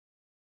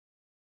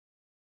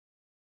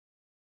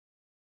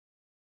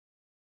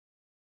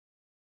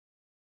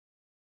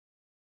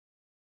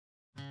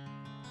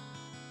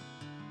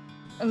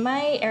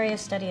My area of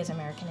study is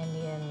American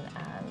Indian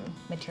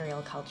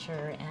material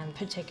culture, and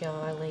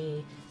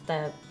particularly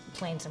the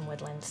plains and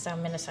woodlands. So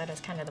Minnesota is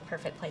kind of the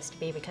perfect place to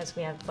be because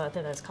we have both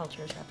of those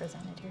cultures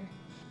represented here.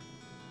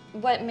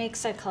 What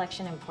makes a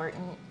collection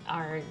important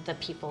are the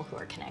people who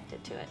are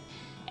connected to it.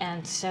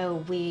 And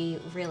so we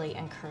really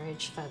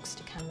encourage folks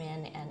to come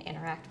in and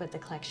interact with the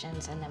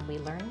collections, and then we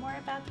learn more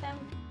about them.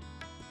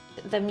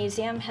 The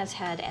museum has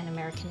had an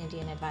American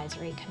Indian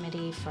Advisory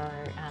Committee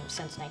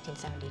since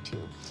 1972.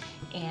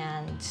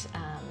 And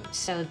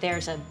so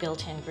there's a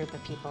built-in group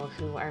of people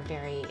who are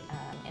very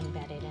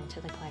embedded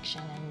into the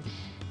collection, and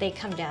they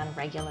come down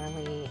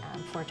regularly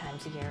 4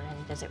 times a year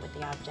and visit with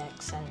the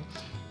objects. And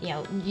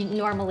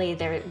normally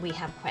we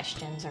have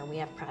questions or we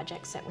have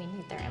projects that we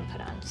need their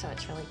input on, so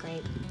it's really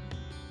great.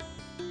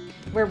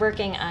 We're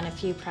working on a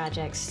few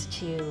projects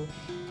to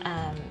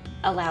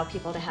allow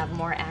people to have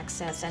more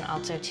access and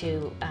also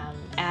to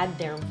add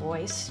their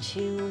voice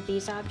to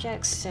these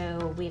objects.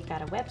 So we've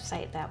got a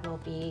website that will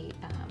be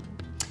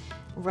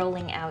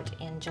rolling out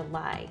in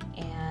July,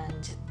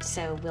 and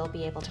so we'll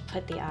be able to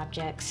put the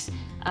objects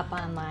up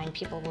online.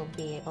 People will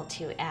be able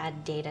to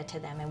add data to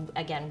them, and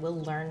again,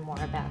 we'll learn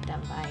more about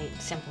them by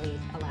simply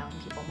allowing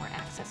people more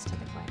access to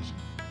the collection.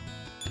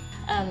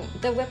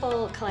 The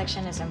Whipple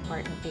Collection is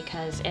important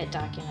because it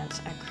documents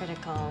a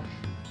critical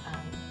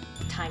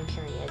time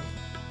period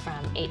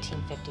from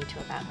 1850 to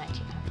about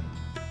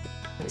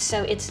 1900.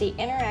 So it's the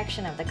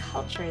interaction of the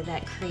culture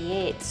that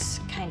creates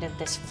kind of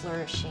this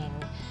flourishing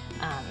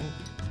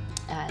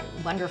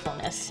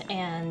wonderfulness,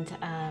 and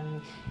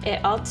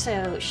it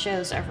also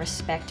shows a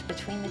respect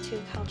between the two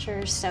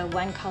cultures. So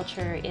one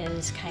culture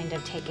is kind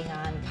of taking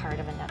on part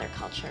of another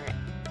culture,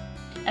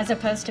 as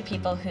opposed to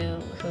people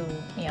who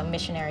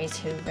missionaries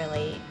who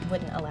really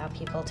wouldn't allow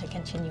people to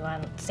continue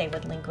on, say,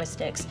 with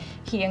linguistics.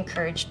 He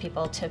encouraged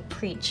people to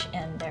preach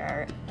in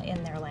their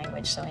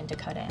language, so in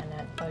Dakota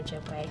and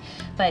Ojibwe.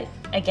 But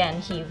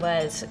again, he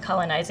was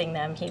colonizing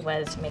them. He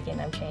was making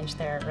them change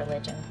their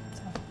religion.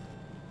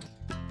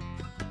 So.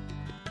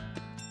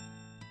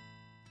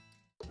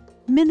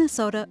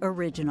 Minnesota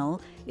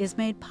Original is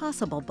made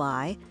possible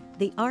by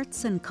the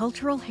Arts and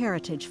Cultural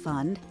Heritage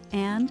Fund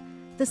and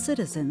the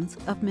citizens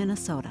of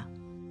Minnesota.